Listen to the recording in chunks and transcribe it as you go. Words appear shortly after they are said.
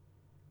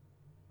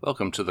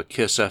Welcome to the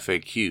KISS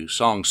FAQ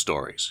Song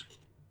Stories.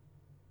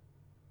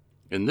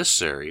 In this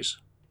series,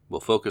 we'll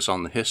focus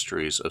on the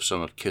histories of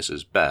some of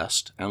KISS's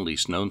best and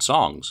least known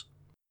songs.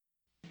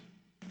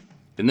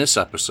 In this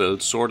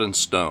episode, Sword and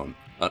Stone,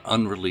 an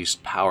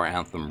unreleased power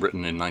anthem written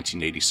in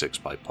 1986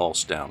 by Paul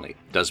Stanley,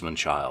 Desmond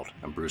Child,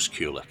 and Bruce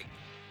Kulick.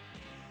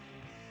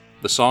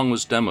 The song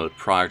was demoed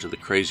prior to the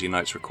Crazy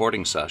Nights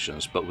recording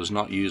sessions, but was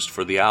not used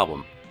for the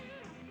album.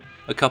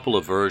 A couple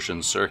of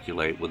versions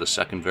circulate with a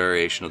second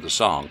variation of the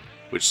song,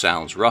 which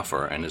sounds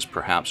rougher and is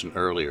perhaps an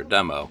earlier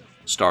demo,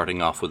 starting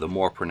off with a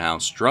more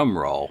pronounced drum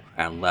roll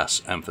and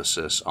less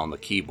emphasis on the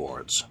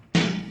keyboards.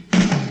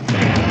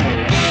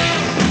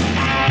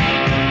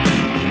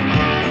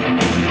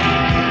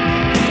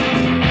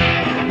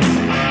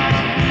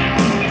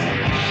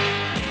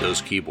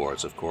 Those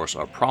keyboards, of course,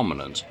 are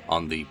prominent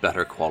on the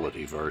better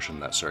quality version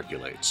that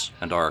circulates,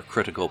 and are a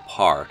critical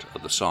part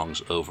of the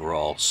song's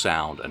overall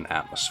sound and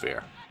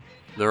atmosphere.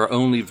 There are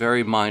only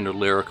very minor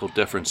lyrical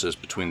differences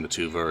between the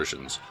two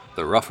versions.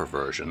 The rougher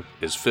version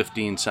is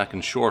 15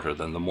 seconds shorter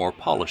than the more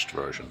polished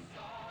version.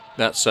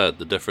 That said,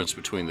 the difference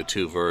between the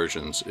two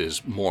versions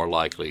is more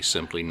likely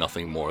simply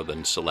nothing more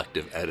than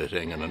selective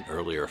editing and an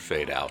earlier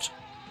fade-out.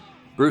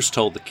 Bruce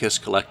told the Kiss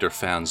Collector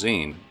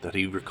fanzine that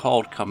he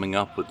recalled coming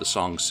up with the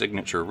song's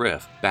signature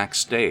riff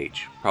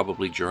backstage,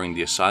 probably during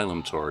the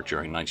Asylum tour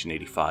during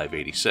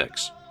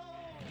 1985-86.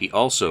 He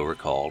also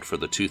recalled for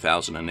the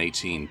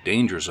 2018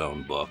 Danger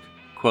Zone book,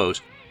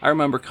 quote, "I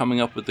remember coming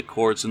up with the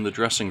chords in the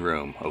dressing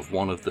room of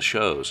one of the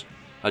shows.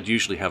 I'd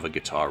usually have a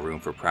guitar room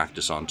for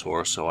practice on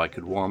tour so I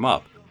could warm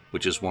up,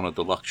 which is one of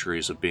the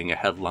luxuries of being a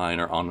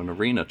headliner on an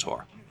arena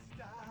tour.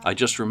 I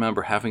just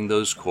remember having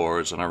those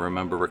chords, and I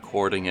remember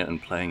recording it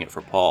and playing it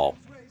for Paul.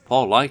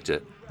 Paul liked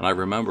it, and I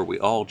remember we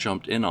all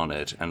jumped in on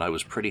it, and I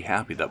was pretty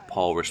happy that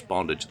Paul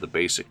responded to the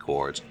basic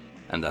chords,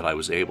 and that I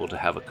was able to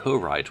have a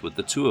co-write with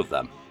the two of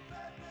them.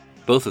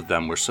 Both of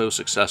them were so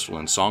successful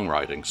in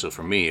songwriting, so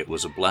for me it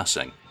was a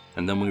blessing,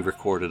 and then we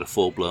recorded a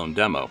full-blown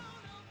demo.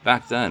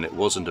 Back then it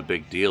wasn't a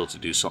big deal to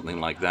do something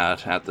like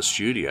that at the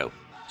studio,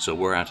 so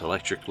we're at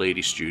Electric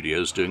Lady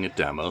Studios doing a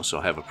demo, so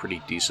I have a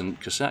pretty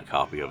decent cassette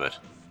copy of it.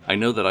 I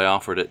know that I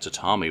offered it to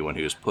Tommy when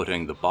he was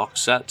putting the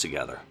box set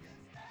together.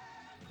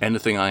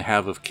 Anything I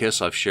have of Kiss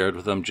I've shared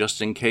with them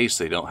just in case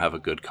they don't have a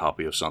good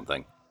copy of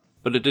something.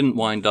 But it didn't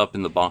wind up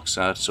in the box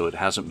set, so it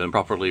hasn't been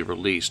properly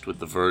released with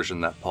the version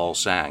that Paul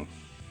sang.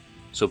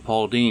 So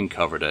Paul Dean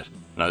covered it,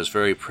 and I was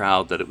very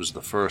proud that it was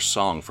the first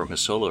song from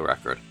his solo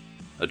record.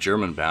 A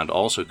German band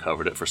also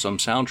covered it for some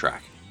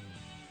soundtrack.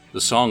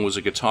 The song was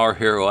a Guitar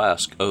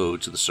Hero-esque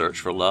ode to the search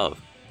for love,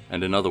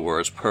 and in other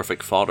words,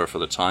 perfect fodder for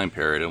the time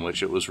period in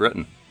which it was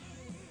written.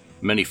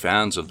 Many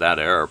fans of that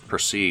era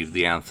perceived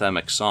the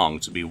anthemic song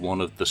to be one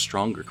of the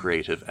stronger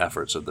creative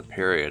efforts of the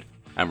period,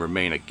 and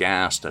remain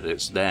aghast at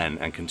its then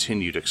and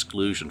continued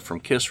exclusion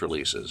from Kiss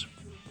releases.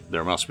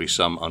 There must be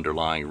some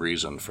underlying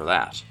reason for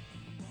that.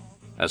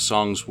 As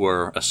songs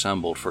were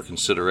assembled for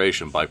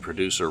consideration by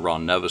producer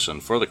Ron Nevison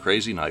for the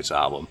Crazy Nights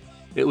album,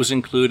 it was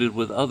included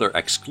with other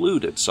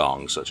excluded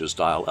songs such as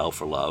Dial L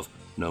for Love,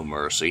 No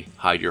Mercy,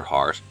 Hide Your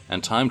Heart,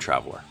 and Time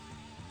Traveler.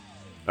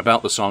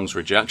 About the song's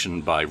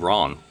rejection by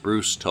Ron,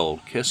 Bruce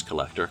told Kiss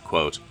Collector,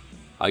 quote,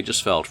 "I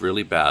just felt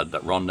really bad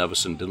that Ron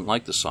Nevison didn't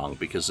like the song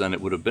because then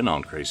it would have been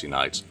on Crazy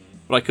Nights,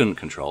 but I couldn't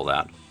control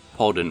that.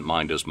 Paul didn't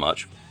mind as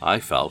much. I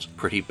felt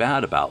pretty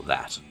bad about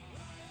that."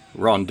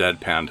 Ron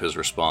deadpanned his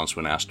response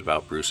when asked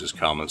about Bruce's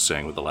comments,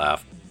 saying with a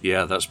laugh,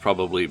 "Yeah, that's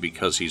probably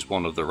because he's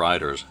one of the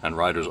writers, and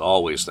writers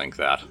always think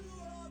that."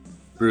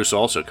 Bruce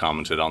also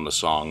commented on the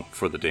song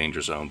for the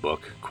Danger Zone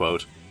book,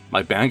 quote,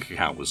 "My bank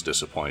account was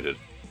disappointed.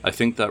 I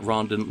think that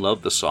Ron didn't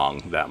love the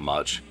song that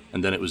much,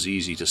 and then it was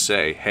easy to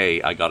say, hey,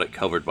 I got it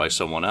covered by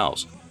someone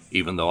else,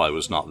 even though I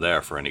was not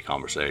there for any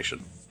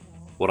conversation.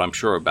 What I'm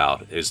sure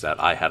about is that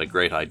I had a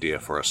great idea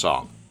for a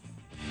song."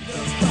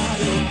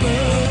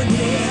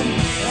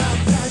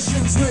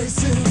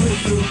 Racing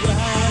with the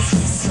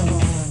rising sun.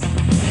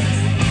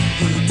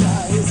 The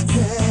die is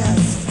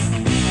cast,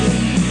 the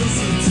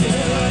music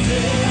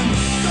turning.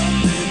 Some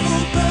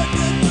people bet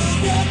that we'll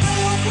get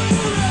over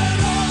it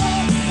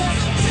all. And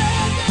I'm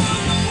taking the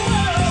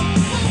world,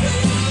 and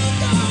we're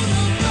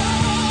gonna go.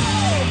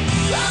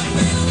 I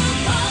feel the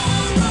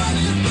power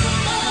running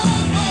through my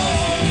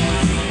bones.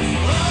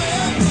 I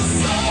am the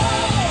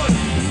sword,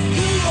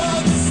 you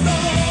are the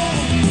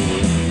stone.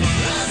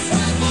 Let's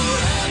fight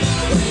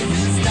forever, we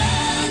can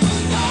stand.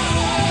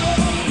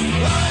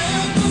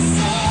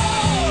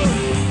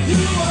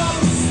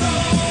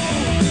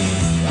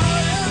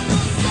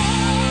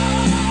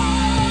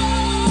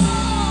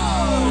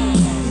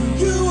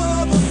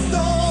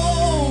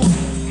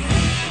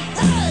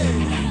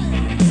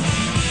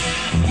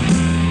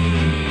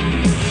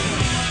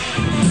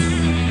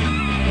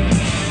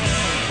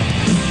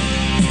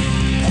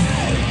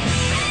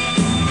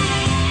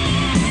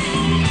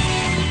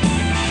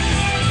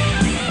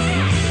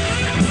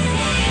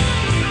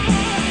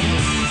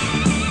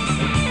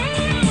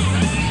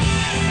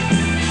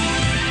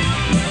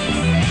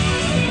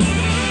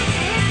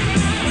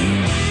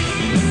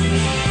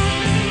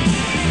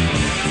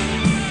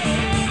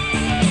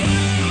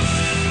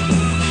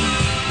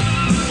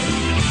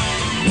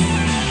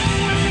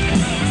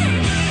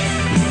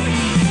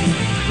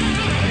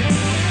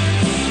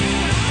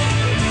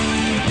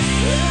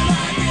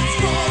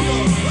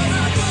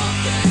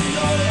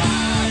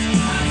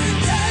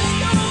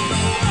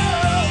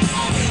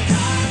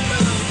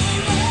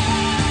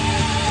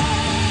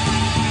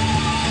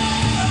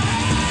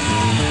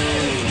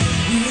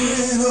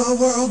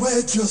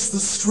 just the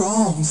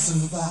strong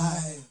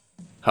survive.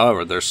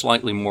 However, there's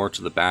slightly more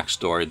to the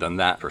backstory than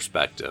that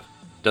perspective.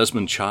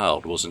 Desmond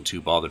Child wasn't too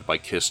bothered by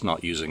Kiss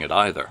not using it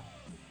either.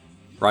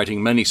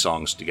 Writing many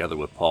songs together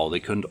with Paul, they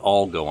couldn't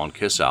all go on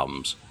Kiss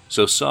albums,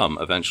 so some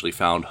eventually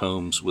found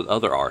homes with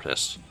other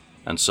artists,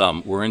 and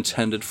some were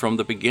intended from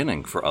the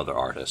beginning for other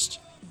artists.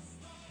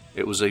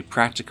 It was a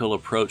practical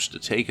approach to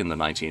take in the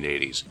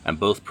 1980s, and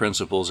both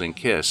principals in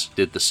Kiss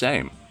did the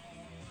same.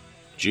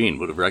 Gene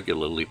would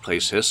regularly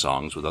place his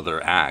songs with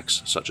other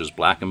acts such as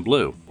Black and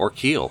Blue or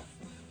Keel.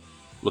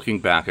 Looking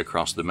back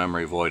across the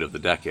memory void of the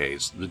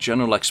decades, the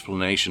general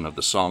explanation of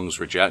the song's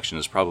rejection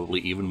is probably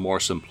even more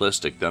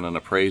simplistic than an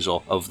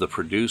appraisal of the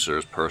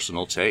producer's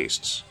personal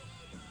tastes.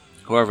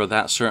 However,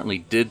 that certainly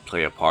did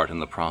play a part in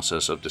the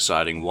process of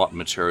deciding what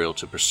material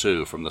to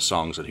pursue from the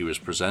songs that he was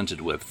presented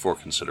with for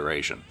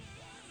consideration.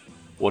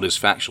 What is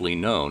factually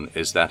known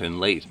is that in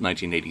late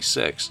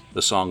 1986,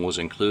 the song was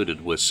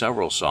included with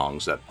several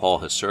songs that Paul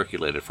had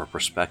circulated for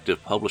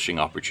prospective publishing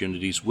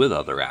opportunities with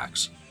other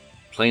acts.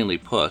 Plainly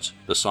put,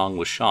 the song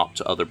was shopped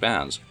to other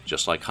bands,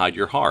 just like Hide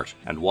Your Heart,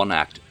 and one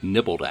act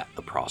nibbled at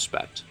the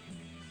prospect.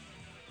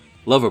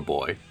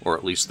 Loverboy, or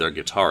at least their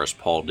guitarist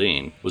Paul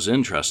Dean, was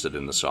interested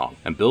in the song,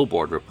 and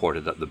Billboard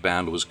reported that the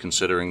band was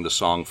considering the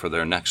song for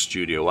their next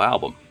studio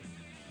album.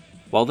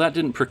 While that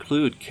didn't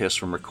preclude Kiss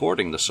from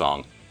recording the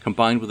song,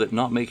 combined with it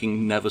not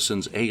making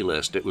Nevison's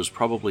A-list, it was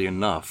probably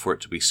enough for it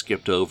to be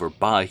skipped over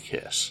by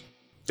Kiss.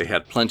 They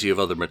had plenty of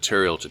other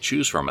material to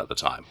choose from at the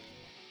time.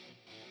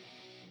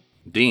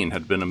 Dean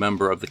had been a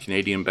member of the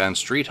Canadian band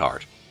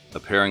Streetheart,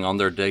 appearing on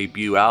their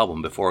debut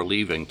album before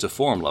leaving to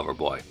form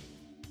Loverboy.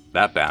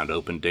 That band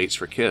opened dates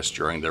for Kiss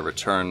during their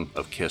Return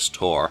of Kiss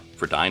tour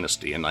for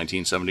Dynasty in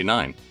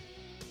 1979.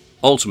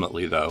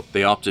 Ultimately, though,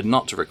 they opted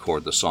not to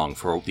record the song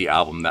for the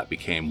album that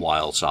became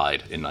Wild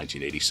Side in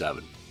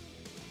 1987.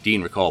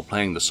 Dean recalled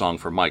playing the song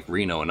for Mike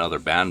Reno and other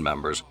band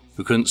members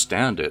who couldn't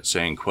stand it,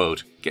 saying,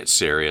 quote, "Get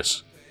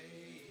serious."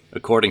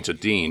 According to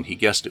Dean, he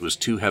guessed it was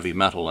too heavy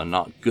metal and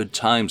not good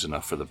times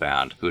enough for the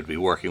band, who would be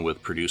working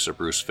with producer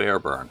Bruce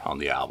Fairbairn on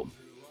the album.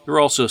 There were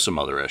also some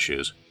other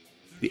issues.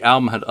 The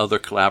album had other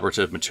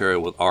collaborative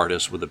material with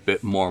artists with a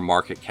bit more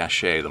market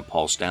cachet than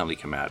Paul Stanley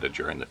commanded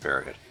during the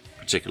period,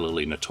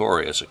 particularly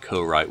Notorious, a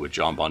co-write with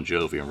John Bon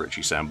Jovi and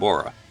Richie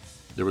Sambora.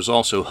 There was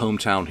also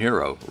Hometown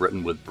Hero,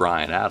 written with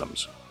Bryan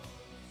Adams.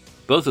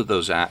 Both of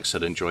those acts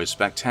had enjoyed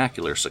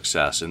spectacular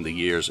success in the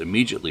years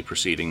immediately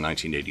preceding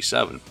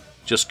 1987.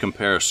 Just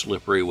compare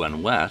Slippery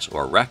When Wet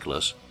or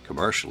Reckless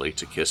commercially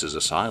to Kiss's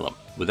Asylum,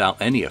 without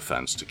any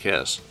offense to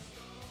Kiss.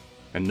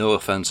 And no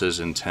offenses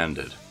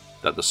intended.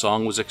 That the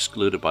song was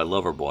excluded by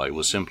Loverboy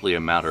was simply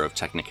a matter of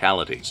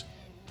technicalities.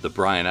 The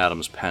Bryan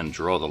Adams pen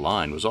Draw the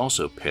Line was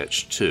also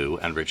pitched to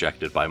and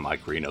rejected by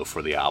Mike Reno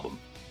for the album.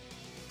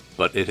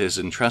 But it is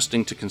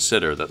interesting to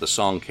consider that the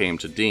song came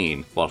to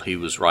Dean while he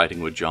was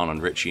writing with John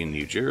and Richie in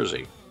New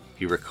Jersey.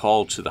 He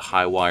recalled to the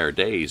High Wire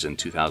days in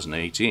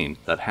 2018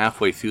 that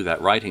halfway through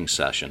that writing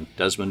session,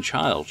 Desmond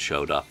Child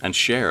showed up and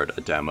shared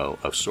a demo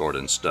of Sword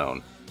and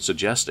Stone,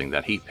 suggesting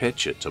that he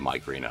pitch it to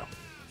Mike Reno.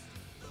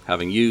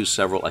 Having used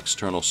several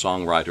external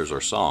songwriters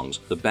or songs,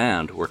 the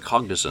band were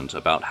cognizant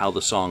about how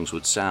the songs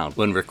would sound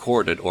when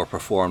recorded or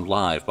performed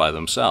live by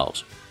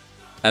themselves.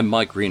 And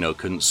Mike Reno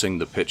couldn't sing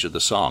the pitch of the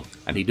song,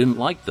 and he didn't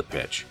like the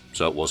pitch,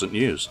 so it wasn't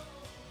used.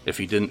 If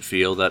he didn't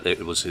feel that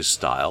it was his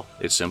style,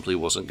 it simply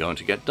wasn't going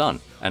to get done,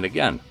 and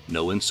again,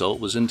 no insult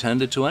was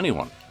intended to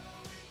anyone.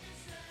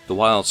 The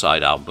Wild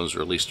Side album was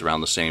released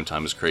around the same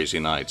time as Crazy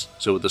Nights,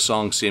 so with the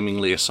song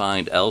seemingly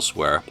assigned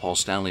elsewhere, Paul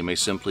Stanley may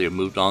simply have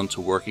moved on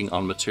to working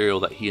on material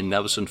that he and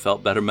Nevison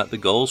felt better met the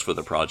goals for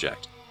the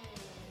project.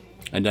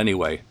 And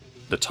anyway,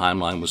 the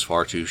timeline was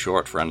far too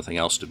short for anything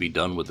else to be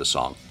done with the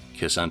song.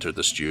 Kiss entered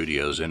the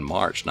studios in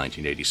March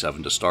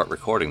 1987 to start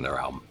recording their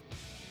album.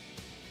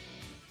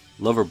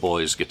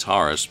 Loverboy's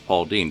guitarist,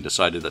 Paul Dean,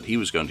 decided that he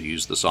was going to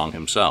use the song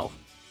himself.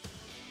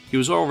 He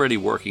was already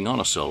working on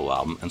a solo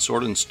album, and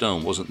Sword and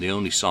Stone wasn't the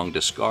only song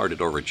discarded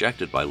or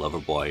rejected by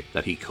Loverboy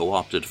that he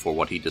co-opted for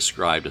what he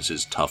described as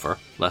his tougher,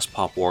 less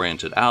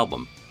pop-oriented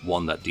album,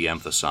 one that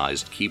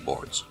de-emphasized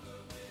keyboards.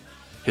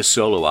 His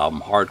solo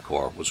album,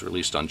 Hardcore, was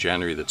released on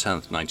January 10,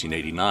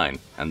 1989,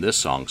 and this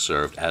song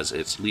served as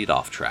its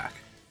lead-off track.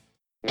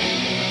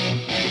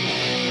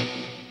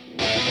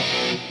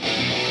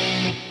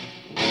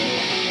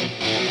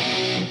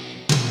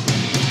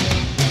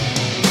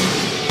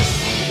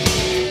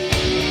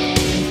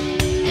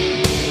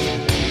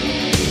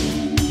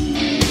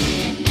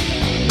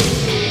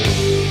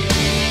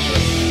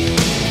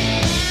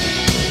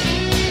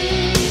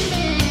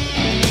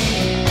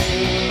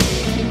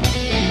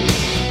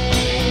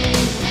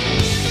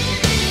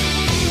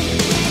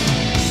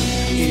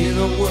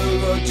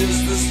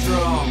 Just the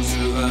strong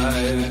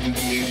survive.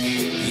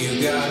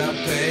 You gotta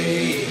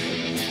pay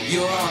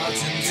your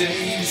heart's in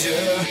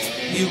danger.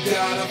 You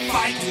gotta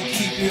fight to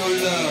keep your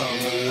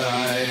love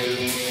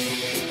alive.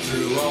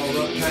 Through all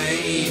the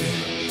pain,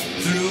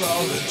 through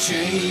all the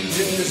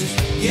changes.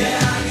 Yeah,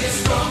 I get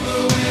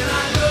stronger when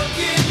I look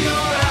in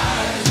your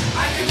eyes.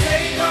 I can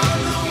take on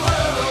the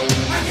world.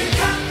 I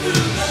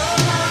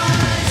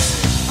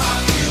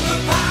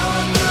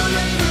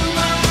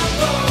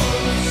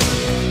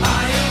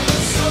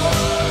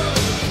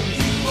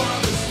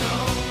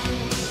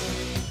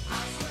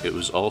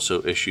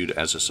also issued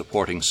as a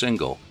supporting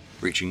single,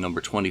 reaching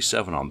number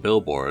 27 on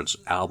Billboard's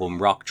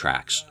Album Rock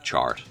Tracks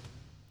chart.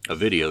 A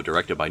video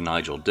directed by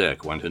Nigel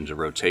Dick went into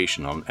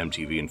rotation on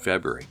MTV in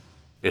February.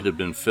 It had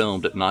been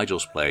filmed at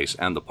Nigel's place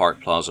and the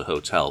Park Plaza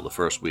Hotel the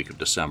first week of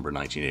December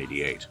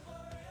 1988.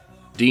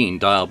 Dean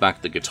dialed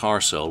back the guitar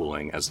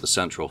soloing as the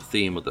central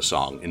theme of the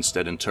song,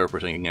 instead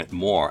interpreting it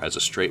more as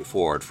a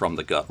straightforward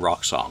from-the-gut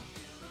rock song.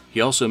 He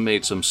also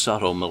made some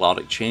subtle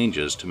melodic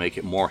changes to make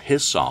it more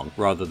his song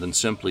rather than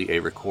simply a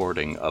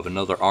recording of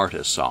another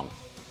artist's song.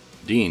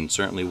 Dean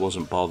certainly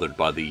wasn't bothered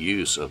by the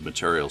use of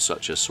material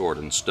such as Sword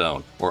and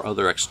Stone or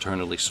other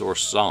externally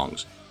sourced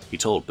songs. He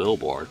told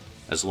Billboard,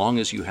 "As long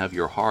as you have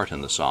your heart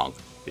in the song,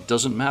 it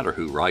doesn't matter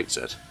who writes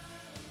it."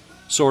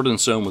 Sword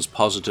and Stone was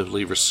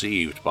positively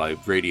received by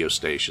radio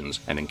stations,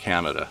 and in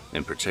Canada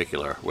in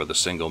particular, where the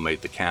single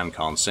made the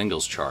CanCon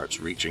singles charts,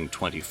 reaching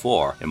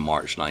 24 in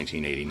March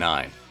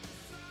 1989.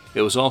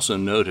 It was also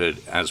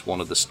noted as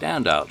one of the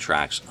standout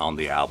tracks on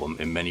the album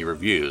in many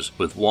reviews,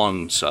 with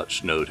one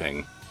such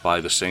noting, "Buy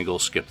the single,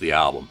 skip the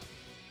album."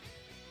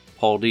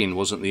 Paul Dean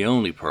wasn't the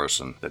only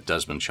person that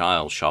Desmond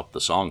Child shopped the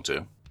song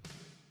to.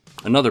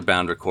 Another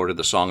band recorded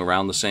the song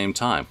around the same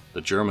time, the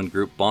German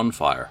group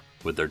Bonfire,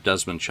 with their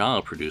Desmond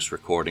Child-produced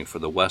recording for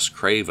the Wes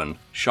Craven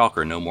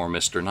Shocker No More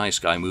Mr. Nice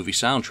Guy movie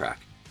soundtrack.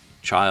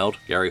 Child,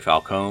 Gary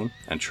Falcone,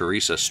 and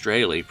Teresa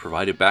Straley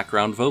provided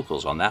background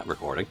vocals on that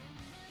recording.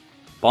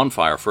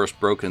 Bonfire first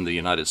broke in the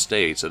United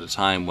States at a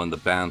time when the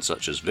bands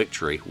such as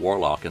Victory,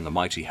 Warlock, and the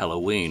Mighty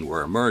Helloween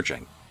were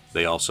emerging.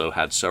 They also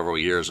had several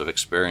years of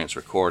experience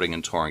recording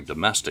and touring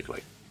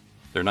domestically.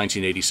 Their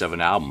 1987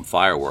 album,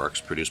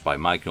 Fireworks, produced by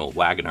Michael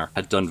Wagener,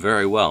 had done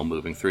very well,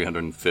 moving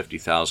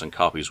 350,000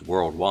 copies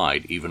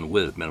worldwide, even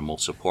with minimal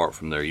support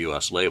from their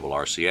US label,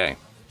 RCA.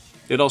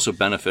 It also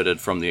benefited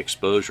from the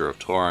exposure of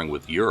touring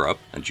with Europe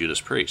and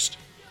Judas Priest.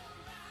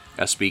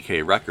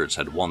 SBK Records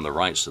had won the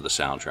rights to the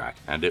soundtrack,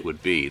 and it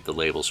would be the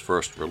label's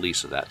first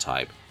release of that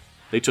type.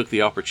 They took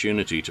the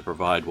opportunity to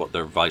provide what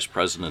their vice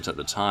president at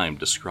the time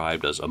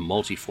described as a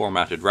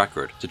multi-formatted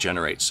record to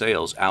generate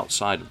sales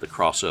outside of the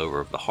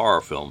crossover of the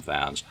horror film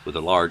fans with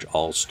a large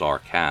all-star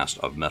cast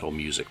of metal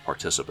music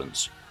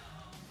participants.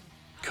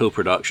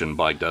 Co-production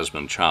by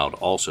Desmond Child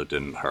also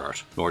didn't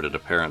hurt, nor did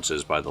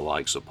appearances by the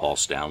likes of Paul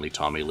Stanley,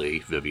 Tommy Lee,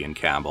 Vivian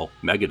Campbell,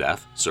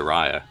 Megadeth,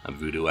 Soraya, and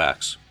Voodoo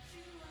X.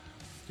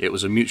 It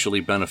was a mutually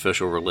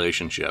beneficial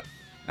relationship.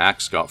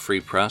 Acts got free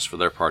press for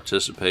their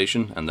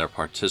participation, and their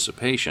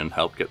participation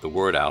helped get the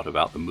word out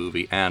about the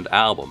movie and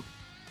album.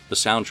 The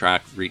soundtrack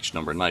reached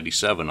number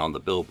 97 on the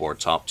Billboard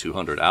Top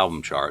 200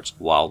 album charts,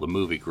 while the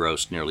movie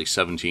grossed nearly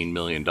 $17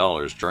 million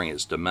during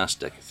its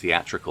domestic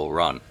theatrical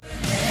run.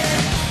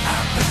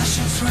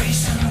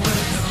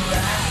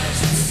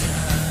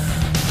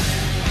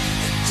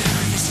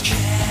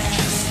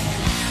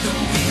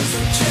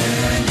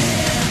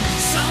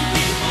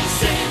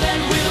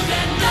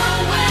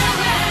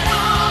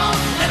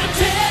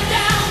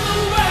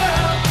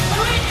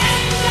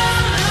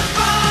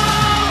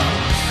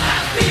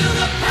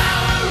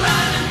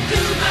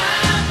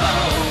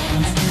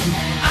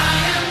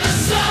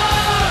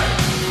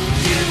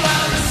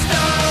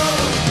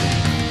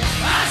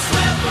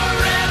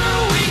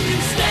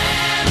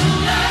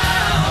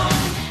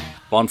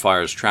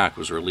 Bonfire's track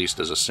was released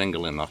as a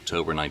single in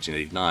October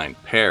 1989,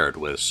 paired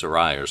with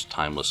Soraya's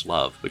Timeless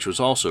Love, which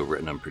was also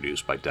written and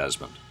produced by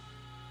Desmond.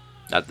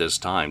 At this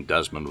time,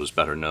 Desmond was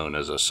better known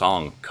as a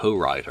song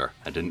co-writer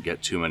and didn't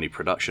get too many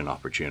production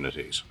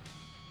opportunities.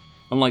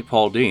 Unlike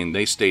Paul Dean,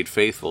 they stayed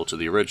faithful to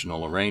the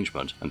original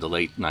arrangement and the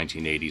late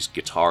 1980s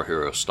Guitar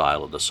Hero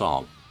style of the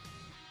song.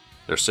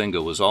 Their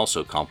single was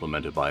also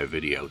complemented by a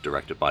video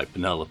directed by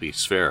Penelope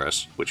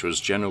Spheris, which was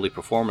generally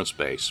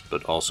performance-based,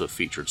 but also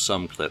featured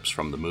some clips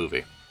from the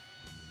movie.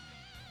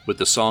 With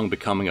the song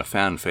becoming a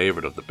fan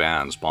favorite of the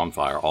band's,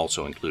 Bonfire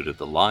also included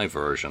the live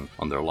version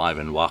on their Live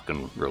in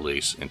Wacken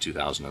release in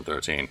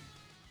 2013.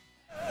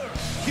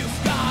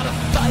 You've got to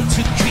fight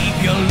to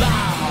keep your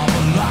love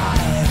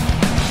alive.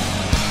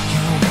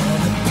 You are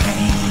the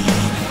pain,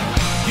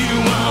 you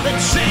are the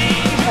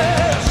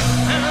changes,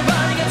 and the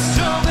body gets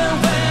stronger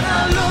when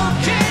I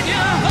look in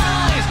your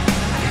eyes.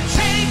 I can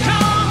take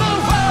on the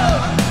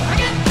world, I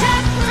can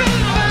get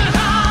feeling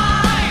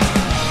high.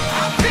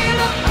 I feel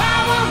the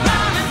power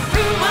running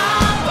through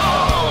my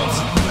bones.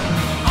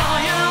 I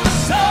am the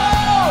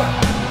soul,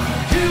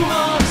 you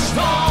are the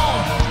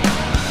storm.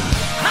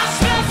 I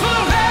swear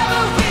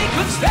forever we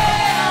could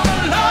stand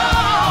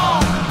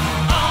alone.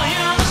 I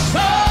am the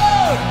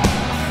soul,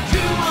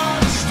 you are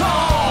the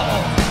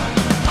storm.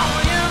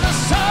 I am the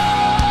soul.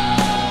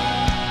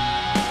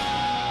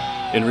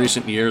 In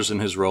recent years, in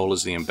his role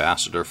as the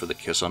ambassador for the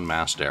Kiss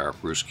Unmasked era,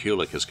 Bruce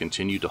Kulick has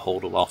continued to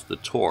hold aloft the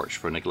torch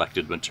for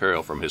neglected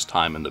material from his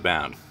time in the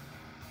band.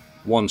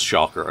 One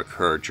shocker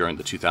occurred during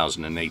the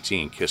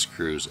 2018 Kiss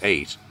Cruise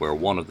 8, where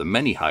one of the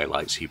many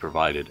highlights he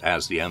provided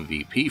as the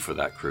MVP for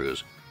that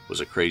cruise was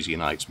a Crazy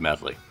Nights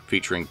medley,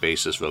 featuring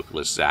bassist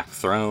vocalist Zach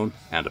Throne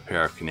and a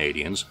pair of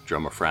Canadians,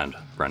 drummer friend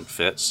Brent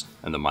Fitz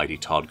and the mighty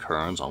Todd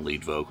Kearns on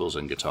lead vocals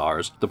and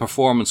guitars. The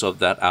performance of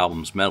that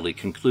album's medley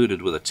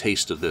concluded with a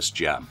taste of this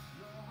gem.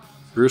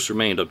 Bruce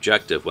remained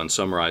objective when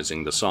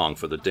summarizing the song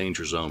for the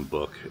Danger Zone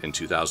book in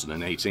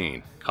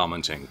 2018,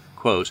 commenting,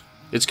 quote,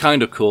 "It's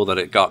kind of cool that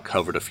it got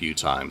covered a few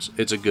times.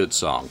 It's a good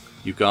song.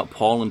 You've got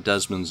Paul and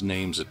Desmond's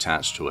names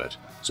attached to it,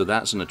 so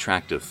that's an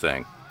attractive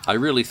thing. I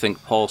really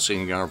think Paul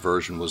singing our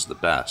version was the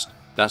best.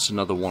 That's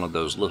another one of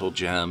those little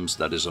gems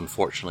that is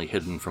unfortunately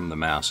hidden from the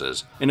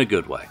masses, in a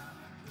good way.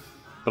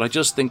 But I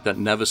just think that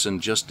Nevison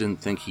just didn't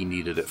think he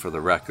needed it for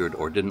the record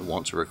or didn't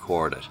want to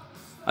record it.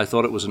 I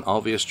thought it was an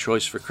obvious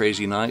choice for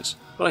Crazy Nights,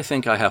 but I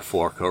think I have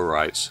 4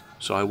 co-writes,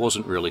 so I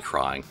wasn't really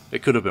crying.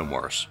 It could have been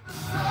worse."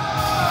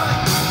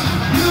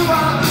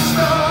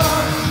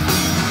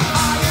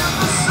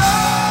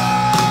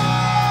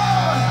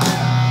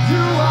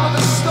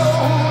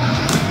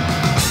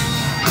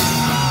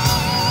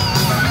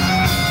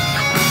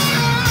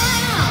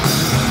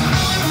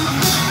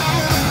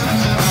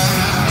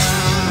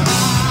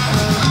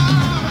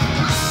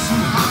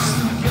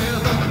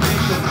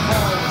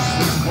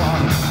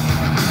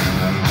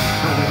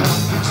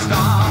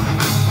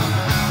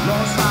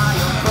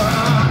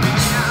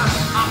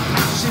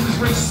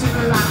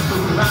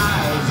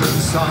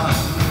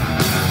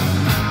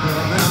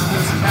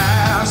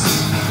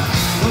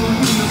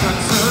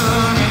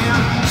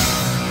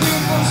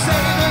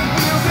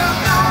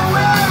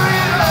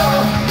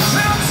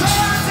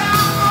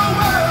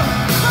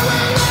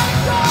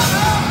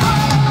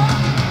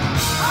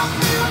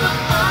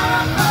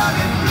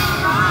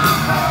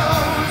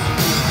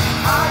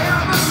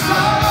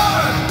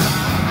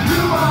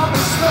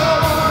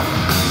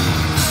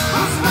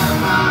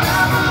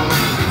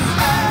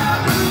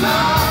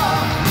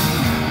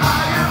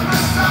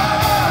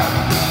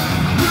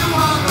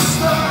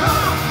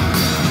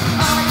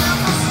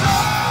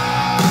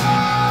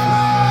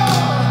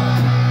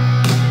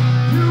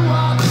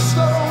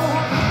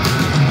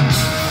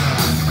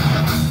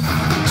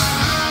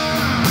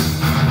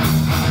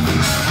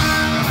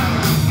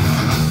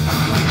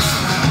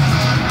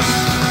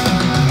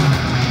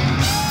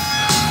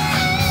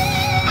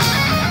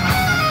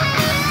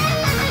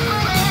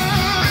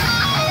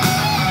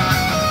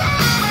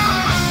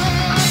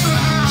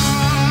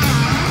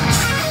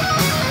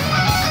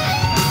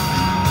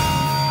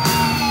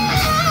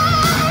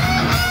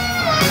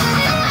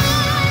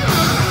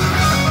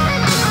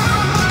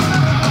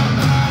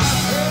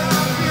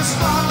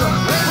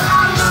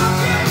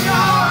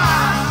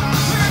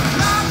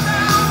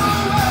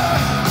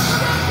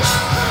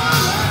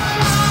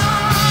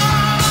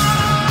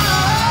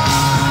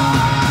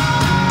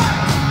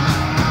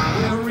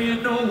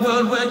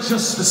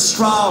 Just the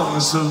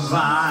strong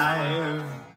survive.